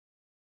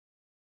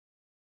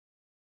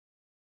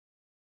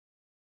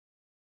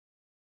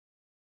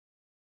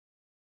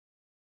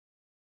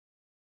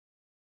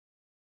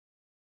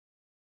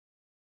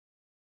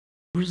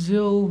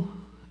Brazil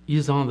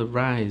is on the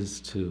rise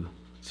to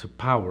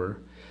power.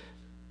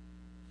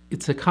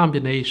 It's a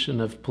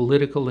combination of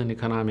political and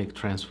economic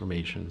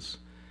transformations.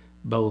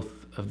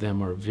 Both of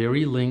them are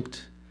very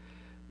linked.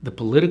 The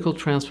political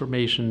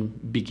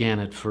transformation began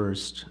at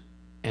first,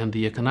 and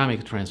the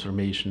economic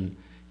transformation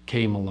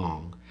came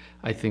along.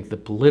 I think the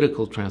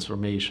political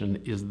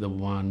transformation is the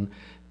one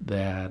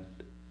that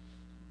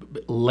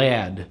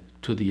led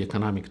to the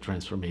economic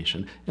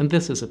transformation. And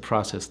this is a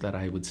process that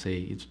I would say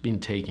it's been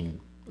taking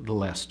the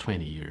last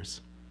 20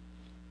 years.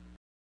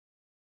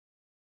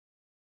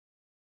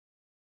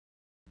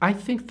 I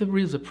think there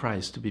is a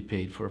price to be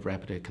paid for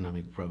rapid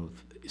economic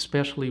growth,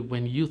 especially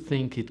when you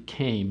think it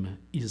came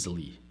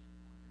easily,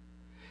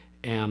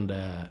 and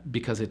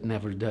because it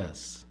never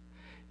does.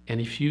 And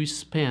if you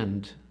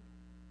spend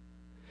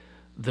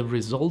the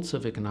results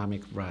of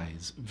economic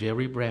rise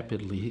very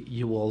rapidly,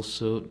 you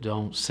also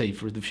don't save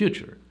for the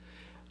future.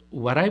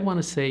 What I want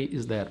to say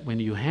is that when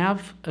you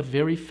have a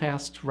very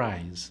fast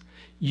rise,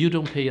 you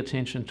don't pay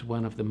attention to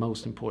one of the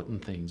most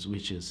important things,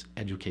 which is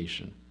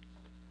education.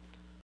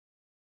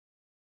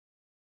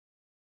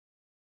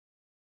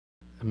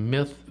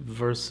 Myth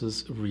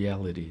versus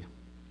reality.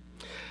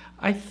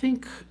 I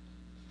think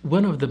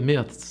one of the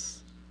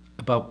myths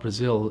about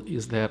Brazil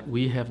is that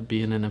we have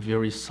been in a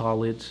very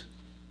solid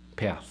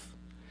path.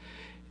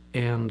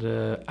 And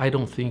I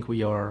don't think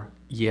we are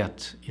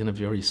yet in a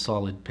very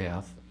solid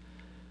path.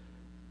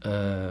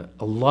 A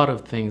lot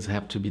of things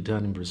have to be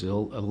done in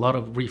Brazil, a lot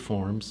of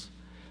reforms.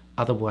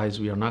 Otherwise,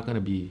 we are not going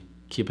to be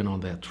keeping on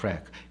that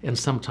track. And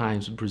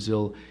sometimes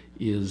Brazil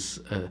is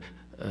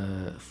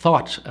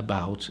thought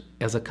about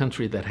as a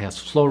country that has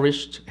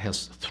flourished,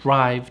 has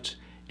thrived,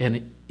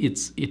 and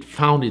it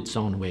found its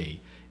own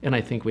way. And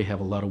I think we have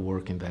a lot of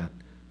work in that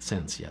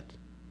sense yet.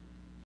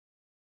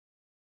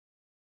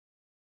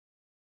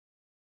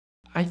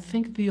 I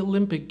think the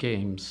Olympic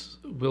Games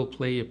will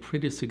play a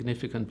pretty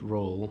significant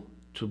role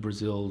to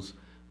Brazil's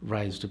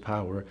rise to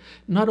power,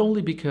 not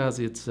only because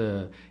it's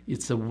a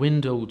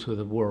window to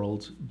the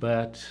world,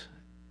 but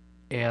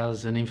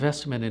as an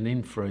investment in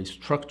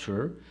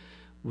infrastructure,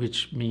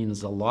 which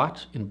means a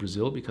lot in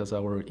Brazil because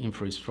our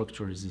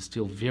infrastructure is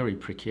still very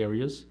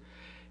precarious,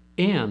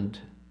 and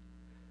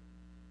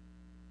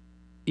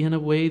in a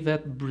way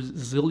that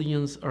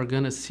Brazilians are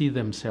going to see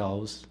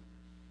themselves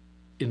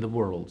in the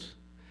world.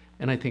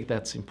 And I think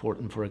that's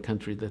important for a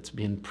country that's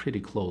been pretty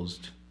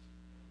closed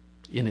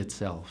in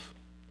itself.